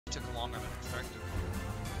effective.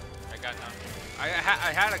 I got none. I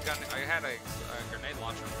had a gun. I had a grenade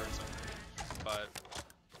launcher for it, but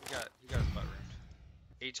he got his butt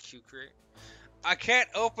ripped. HQ crate. I can't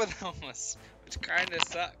open those, which kind of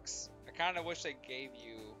sucks. I kind of wish they gave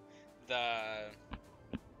you the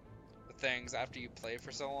things after you play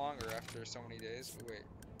for so long or after so many days. But wait,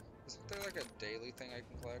 isn't there like a daily thing I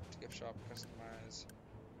can collect? Gift shop, customize.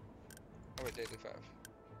 Oh wait, daily 5.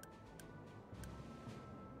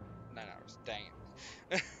 9 hours. Dang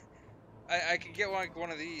it. I can get one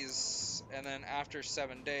of these, and then after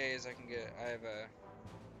 7 days, I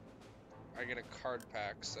get a card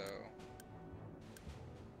pack. So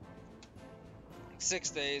 6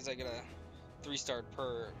 days, I get a 3-star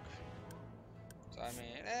perk. So I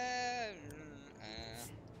mean,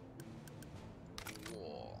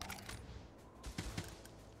 Whoa.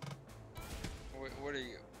 What are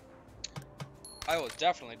you? I will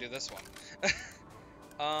definitely do this one.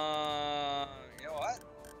 You know what?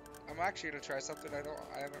 I'm actually gonna try something I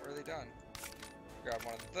haven't really done. Grab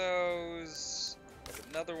one of those, grab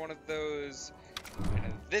another one of those,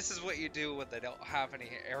 and this is what you do when they don't have any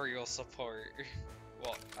aerial support.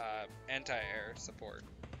 Well, anti-air support.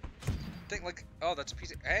 Think like, oh, that's a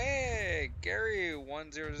piece of, hey, Gary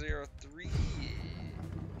 1003.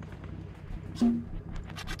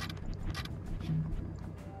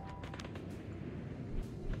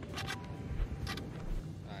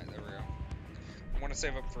 Alright, there we go. I want to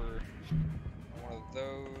save up for one of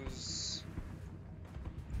those.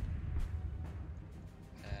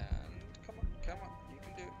 And come on, you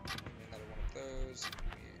can do it. Give me another one of those. Give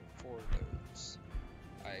me 4 of those.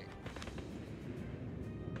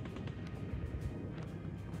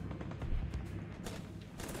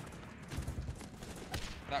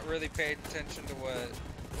 Not really paid attention to what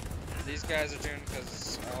these guys are doing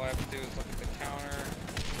because all I have to do is look at the counter,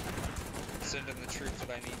 send in the troops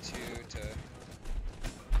that I need to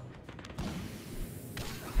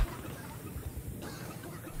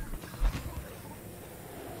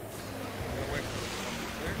wait for them to come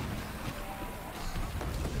clear.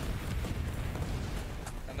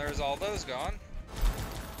 And there's all those gone.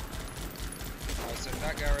 I'll send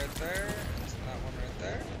that guy right there, and send that one right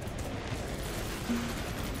there.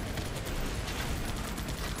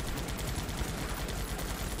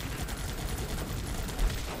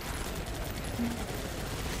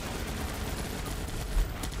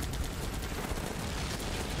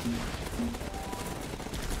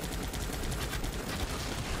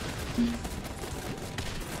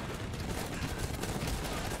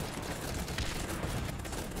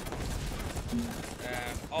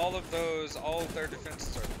 And all of their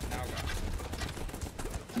defenses are now gone.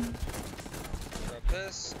 Grab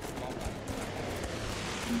this, bump that.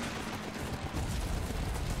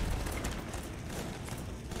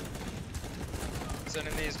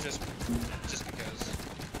 Sending these just because.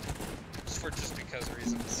 Just because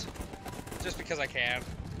reasons. Just because I can.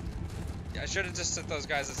 Yeah, I should have just sent those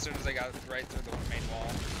guys as soon as I got right through the main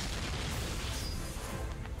wall.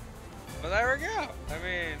 But there we go. I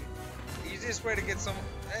mean, easiest way to get some.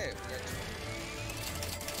 Hey, we got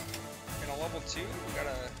in a level 2. We got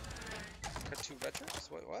 2 veterans.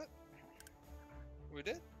 Wait, what? We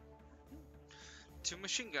did? 2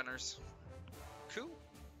 machine gunners. Cool.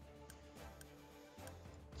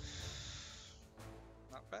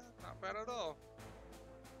 Not bad at all.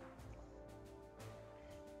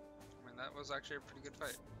 I mean, that was actually a pretty good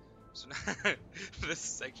fight. So now, this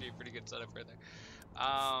is actually a pretty good setup right there.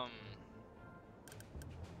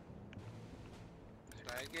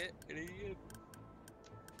 Did I get any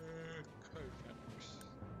card packs?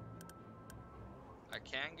 I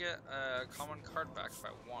can get a common card back if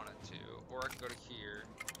I wanted to, or I can go to here.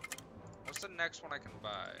 What's the next one I can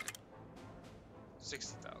buy?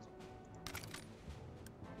 60,000.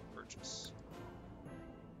 Purchase.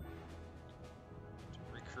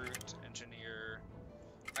 Recruit, engineer.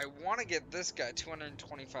 I want to get this guy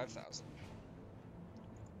 225,000.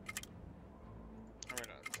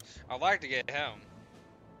 I'd like to get him.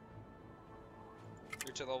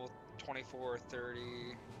 Reach at level 24 or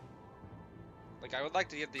 30. Like, I would like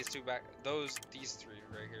to get these 2 back. These 3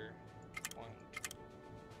 right here.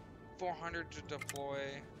 400 to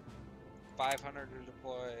deploy. 500 to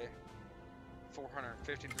deploy.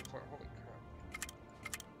 450 to deploy. Holy crap.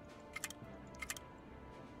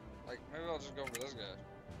 Like, maybe I'll just go for this guy.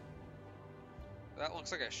 That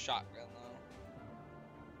looks like a shotgun, though.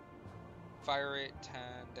 Fire rate 10,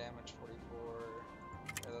 damage 44.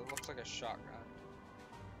 Yeah, that looks like a shotgun.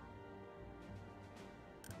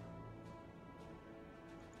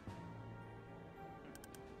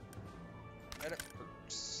 Edit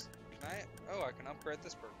perks. Can I? Oh, I can upgrade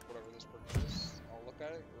this perk, whatever this perk is. I'll look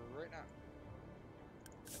at it right now.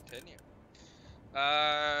 Continue.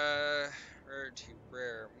 Rare to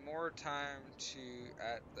rare. More time to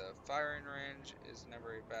at the firing range is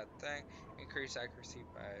never a bad thing. Increase accuracy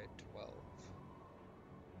by 12.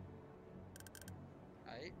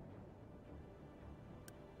 Aight.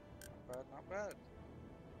 Not bad, not bad.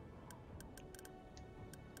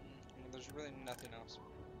 I mean, there's really nothing else.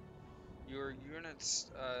 Your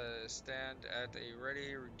units stand at a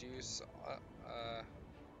ready, reduce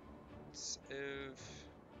if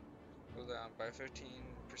cooldown by 15%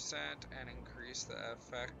 and increase the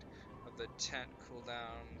effect of the tent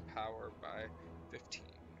cooldown power by 15.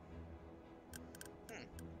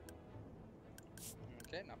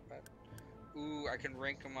 Okay, not bad. Ooh, I can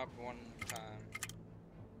rank them up one time.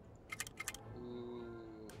 Ooh,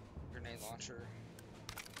 grenade launcher.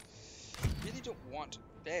 Really don't want to.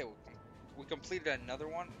 Hey, we completed another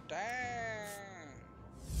one. Dang.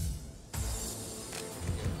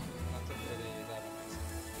 Nothing really that amazing.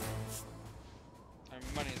 I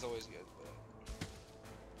mean, money is always good, but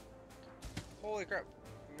holy crap!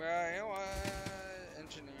 Well, you know what?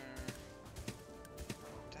 Engineer.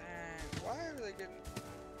 Dang. Why are they getting?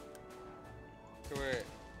 Okay, wait.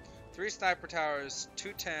 3 sniper towers,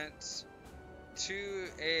 2 tents, 2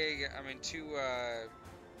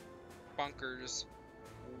 bunkers,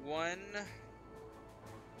 1.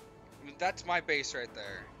 I mean, that's my base right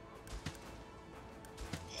there.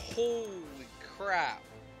 Holy crap!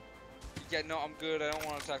 Yeah, no, I'm good. I don't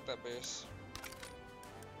want to attack that base.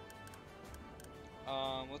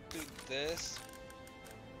 Let's do this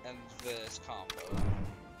and this combo.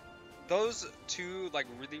 Those two like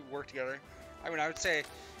really work together. I mean, I would say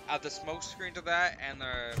add the smoke screen to that and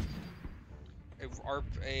the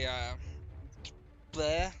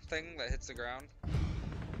bleh thing that hits the ground.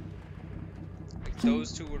 Like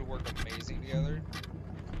those two would work amazing together.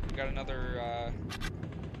 We got another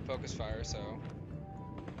focus fire, so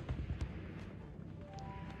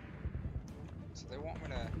they want me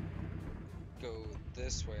to go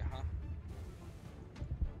this way, huh?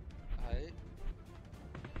 Alright.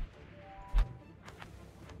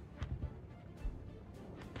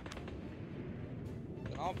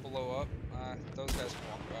 Then I'll blow up. Those guys can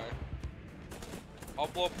walk by. I'll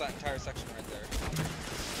blow up that entire section right there.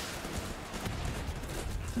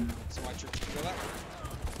 So my troops can go that way.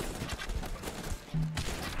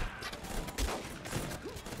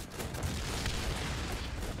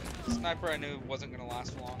 Sniper I knew wasn't gonna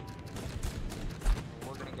last long.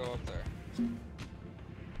 We're gonna go up there. The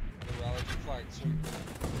rally flag, sweet.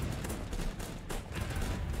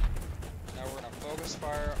 Now we're gonna focus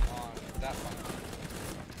fire on that bunker.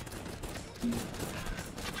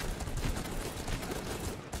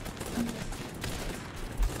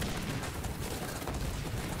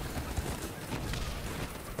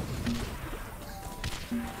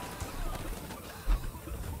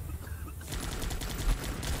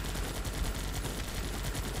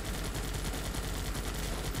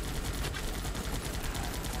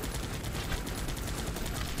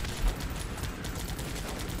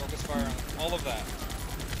 Focus fire on all of that.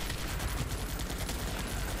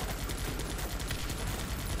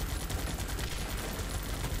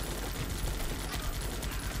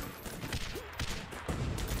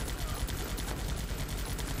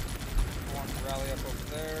 Rally up over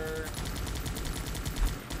there.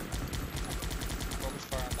 Focus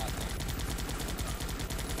fire on that thing.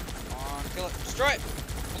 Come on, kill it. Destroy it!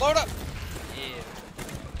 Blow it up! Yeah.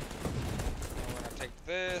 Now we're gonna take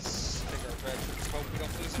this. Take our veterans. Hope we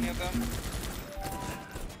don't lose any of them.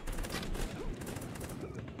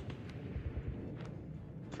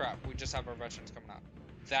 Crap, we just have our veterans coming out.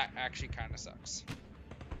 That actually kinda sucks.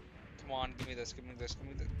 Come on, give me this, give me this, give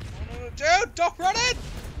me this. Oh, no, dude! Don't run it!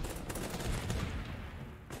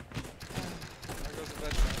 There goes the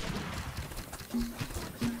veteran.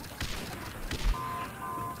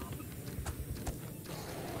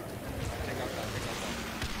 Take out that, take out that.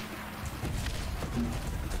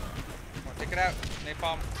 Come on, take it out.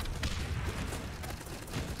 Napalm.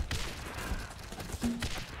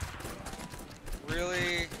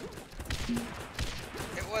 Really?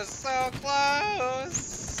 It was so close!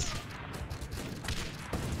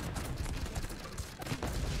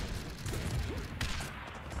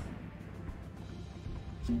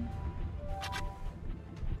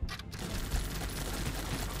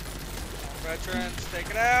 Veterans, take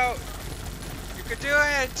it out! You can do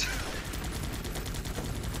it!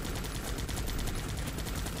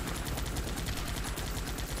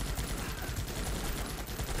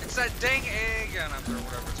 It's that dang egg gun up there,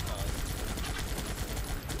 whatever it's called.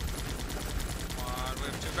 Come on, we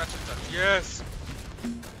have 2 veterans left. Yes!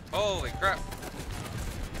 Holy crap!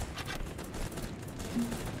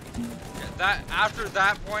 Yeah, After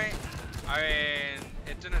that point, I mean,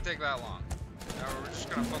 it didn't take that long. Now we're just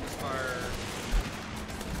gonna focus fire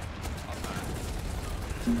on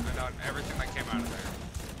that and on everything that came out of there.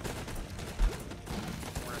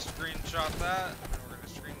 We're gonna screenshot that, and we're gonna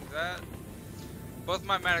screen that. Both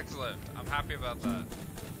my medics lived. I'm happy about that.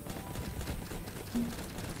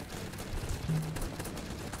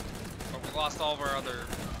 But we lost all of our other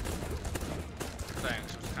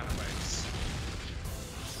things, which kind of waits.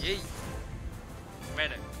 Yay!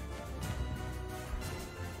 Medic.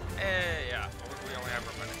 Yeah, we only have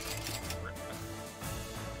our medic.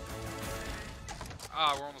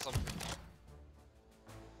 Ah, we're almost up.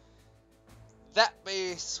 That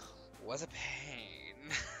base was a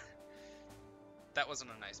pain. That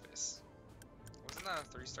wasn't a nice base. Wasn't that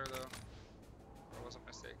a 3-star though? Or was I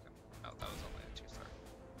mistaken? No, that was only a 2-star.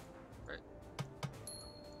 Right?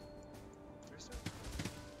 3-star?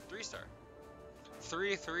 3-star.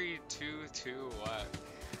 3, 3, 2, 2, what?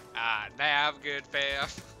 Ah, nav good, fam.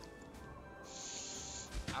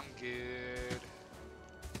 I'm good.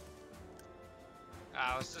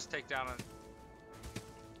 Let's just take down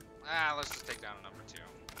let's just take down a number 2.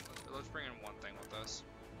 Let's bring in one thing with us.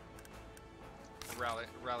 Rally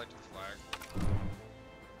to the flag.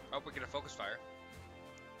 Oh, we get a focus fire.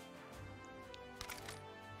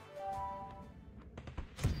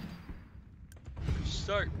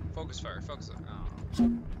 Start. Focus fire. Focus fire. Oh.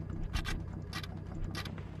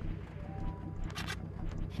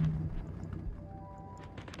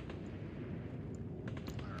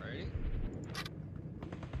 Alrighty.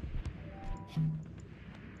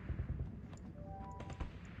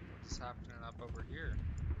 What's happening up over here?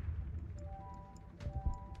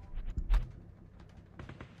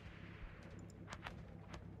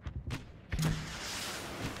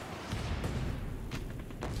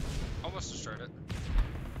 Almost destroyed it.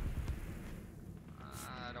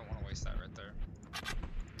 I don't want to waste that right there.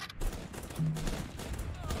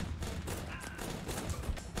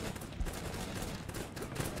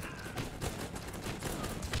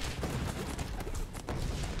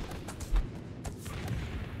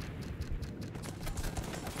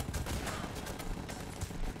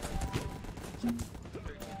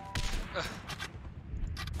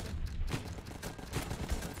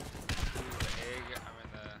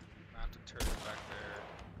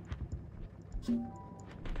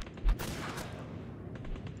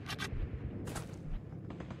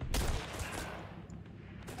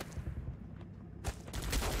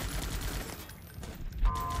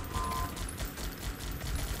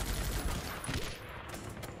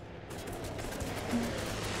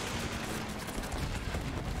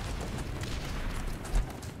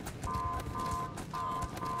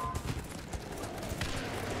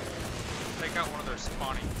 Take out one of their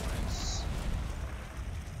spawning points.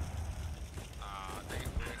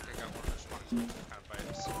 Take out one of their spawning points. Kind of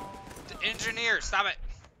vibes. The engineer, stop it!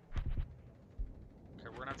 Okay,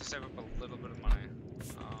 we're gonna have to save up a little bit of money.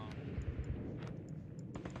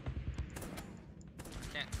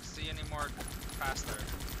 I can't see any more past there.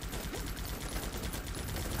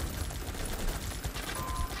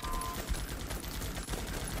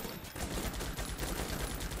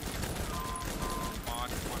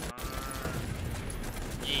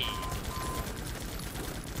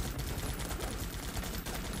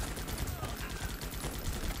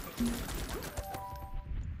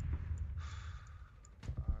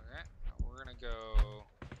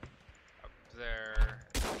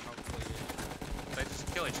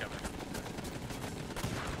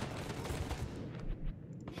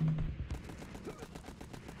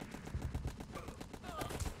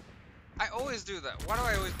 I always do that. Why do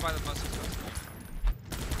I always buy the most expensive one?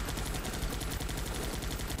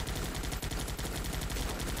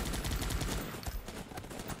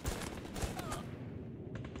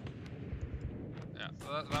 Yeah,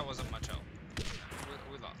 that wasn't much help.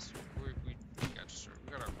 We lost. We got destroyed.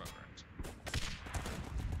 We got our butt wrecked.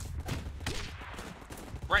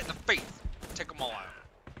 Right in the face! Take them all out.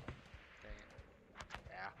 Dang it.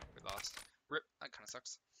 Yeah, we lost. RIP. That kind of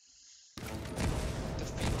sucks.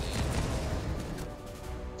 Defeated.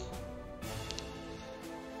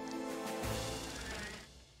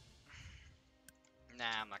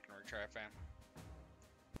 Nah, I'm not gonna retry, fam.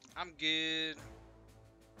 I'm good.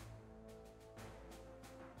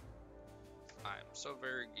 I'm so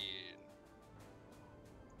very good.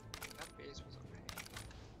 That base was a pain.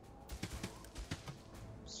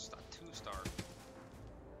 It's just a 2-star.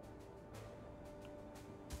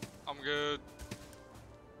 I'm good.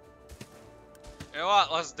 You know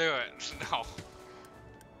what? Let's do it. No.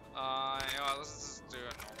 You know what? Let's just do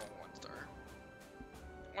a normal 1-star.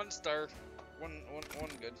 1 star. One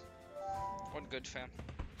good. One good, fam.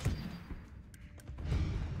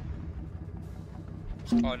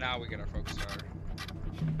 Oh, now we get our focus star.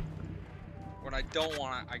 When I don't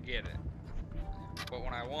want it, I get it. But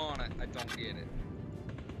when I want it, I don't get it.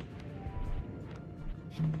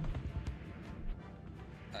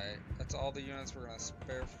 Alright, that's all the units we're gonna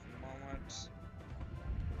spare for the moment.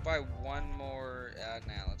 Buy one more.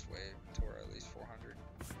 Nah, let's wait until we're at least 400.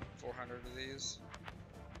 400 of these.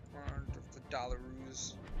 400 of the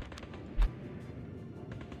dollaroos.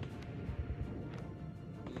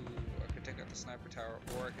 Ooh, I could take out the sniper tower,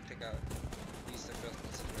 or I could take out these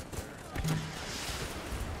defenses right there.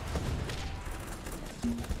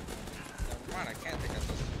 Never mind, I can't take out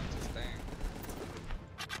those defenses, dang.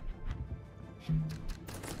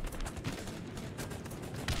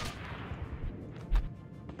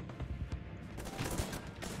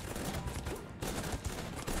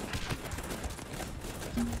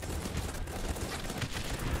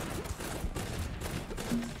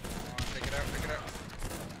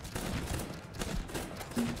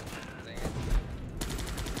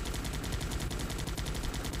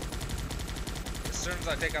 As soon as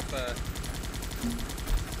I take out the...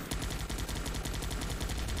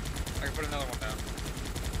 I can put another one down.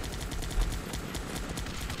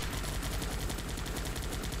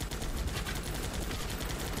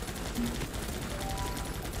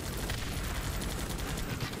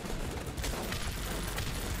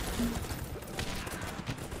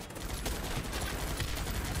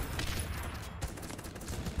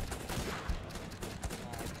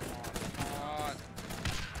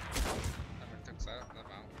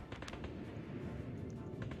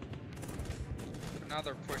 Now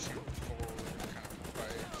they're pushing forward kind of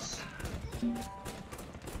fights.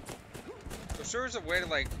 So sure is a way to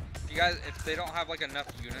like, you guys, if they don't have like enough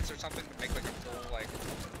units or something to make like a full like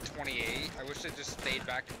 28, I wish they just stayed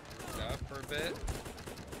back up for a bit.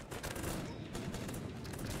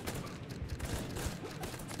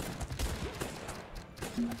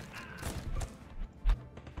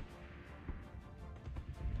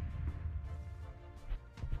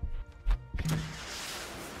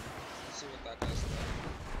 See what that does though.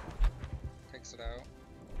 Takes it out.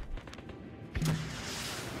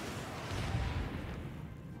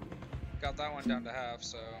 Got that one down to half,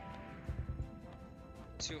 so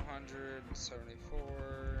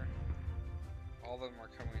 274. All of them are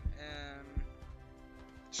coming in.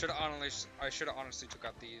 I should have honestly took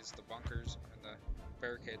out the bunkers and the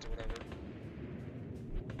barricades or whatever.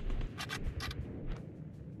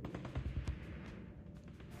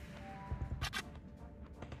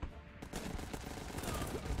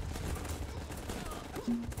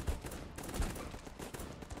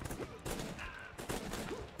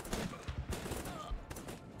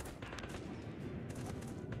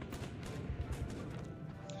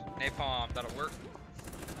 Napalm, that'll work.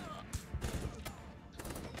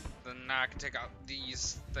 Then now I can take out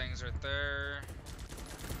these things right there.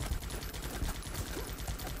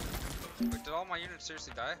 Wait, did all my units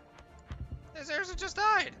seriously die? They seriously just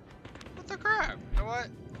died! What the crap? You know what?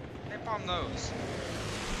 Napalm those.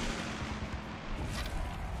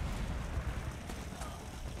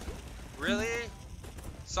 Really?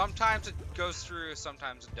 Sometimes it goes through,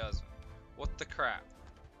 sometimes it doesn't. What the crap?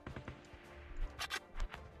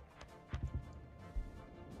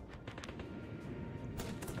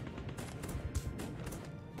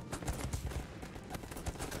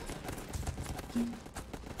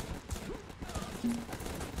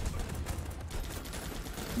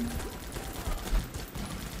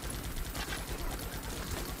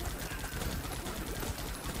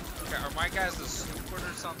 Okay, are my guys the stupid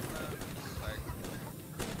or something? Like,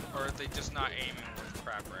 or are they just not aiming with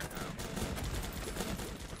crap right now?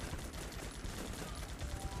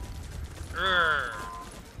 Urgh.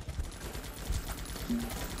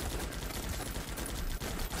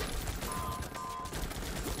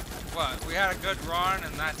 What? We had a good run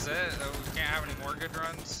and that's it? We can't have any more good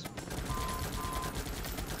runs?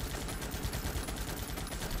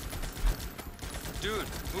 Dude,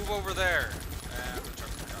 move over there. And the truck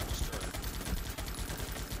got destroyed.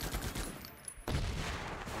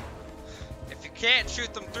 If you can't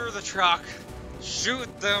shoot them through the truck, shoot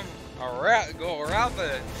them around, go around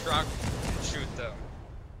the truck and shoot them.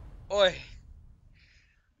 Oi.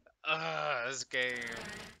 This game.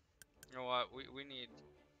 You know what? We need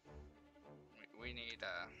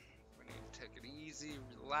to take it easy,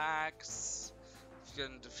 relax. If you're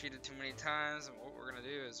getting defeated too many times, and what we're gonna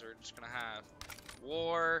do is we're just gonna have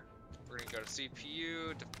war. We're gonna go to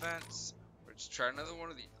CPU, defense. We're just try another one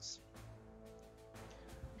of these.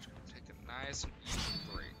 Just gonna take a nice and easy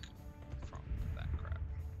break from that crap.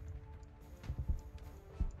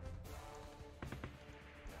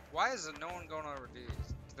 Why is it no one going over these?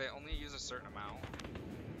 Do they only use a certain amount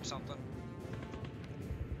or something?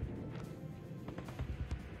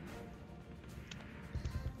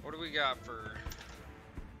 we got for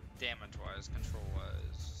damage wise, control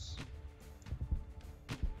wise?